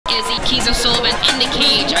Issie, Keys O'Sullivan in the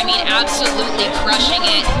cage. I mean, absolutely crushing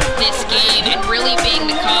it this game and really being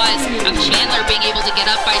the cause of Chandler being able to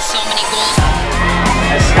get up by so many goals.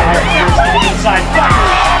 As Skyler here's to the inside,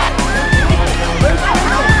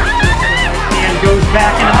 and goes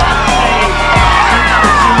back into the save.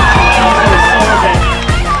 Keys O'Sullivan.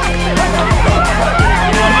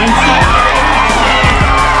 Inside.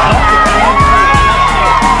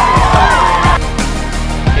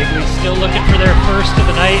 Still looking for their first of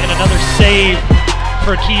the night, and another save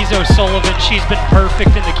for Keys O'Sullivan. She's been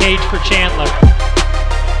perfect in the cage for Chandler.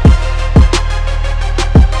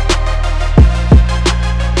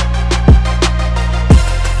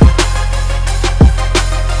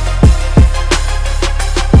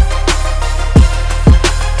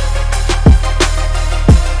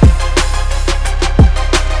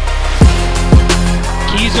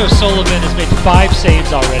 Keys O'Sullivan has made 5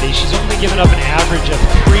 saves already. She's only given up an average of